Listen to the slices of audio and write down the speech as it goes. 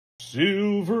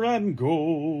Silver and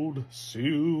gold,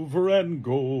 silver and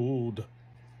gold.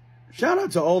 Shout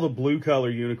out to all the blue-collar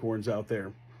unicorns out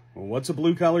there. Well, what's a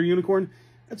blue-collar unicorn?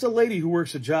 It's a lady who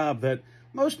works a job that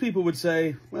most people would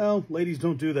say, well, ladies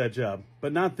don't do that job,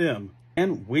 but not them.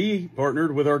 And we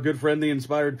partnered with our good friend, the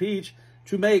Inspired Peach,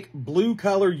 to make Blue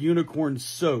Collar Unicorn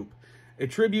Soap, a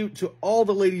tribute to all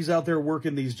the ladies out there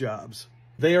working these jobs.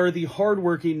 They are the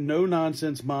hardworking,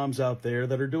 no-nonsense moms out there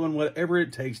that are doing whatever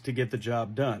it takes to get the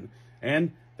job done.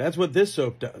 And that's what this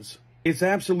soap does. It's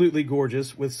absolutely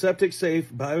gorgeous with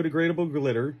septic-safe, biodegradable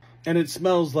glitter, and it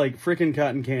smells like frickin'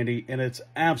 cotton candy, and it's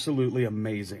absolutely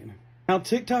amazing. Now,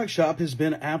 TikTok Shop has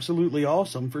been absolutely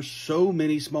awesome for so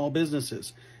many small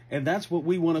businesses, and that's what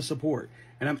we want to support.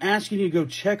 And I'm asking you to go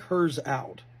check hers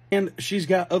out. And she's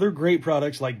got other great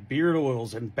products like beard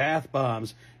oils and bath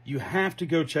bombs. You have to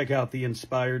go check out the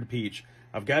Inspired Peach.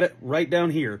 I've got it right down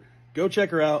here. Go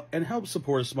check her out and help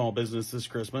support a small business this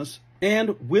Christmas.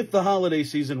 And with the holiday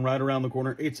season right around the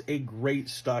corner, it's a great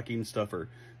stocking stuffer.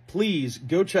 Please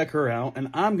go check her out, and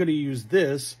I'm going to use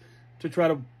this to try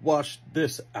to wash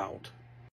this out.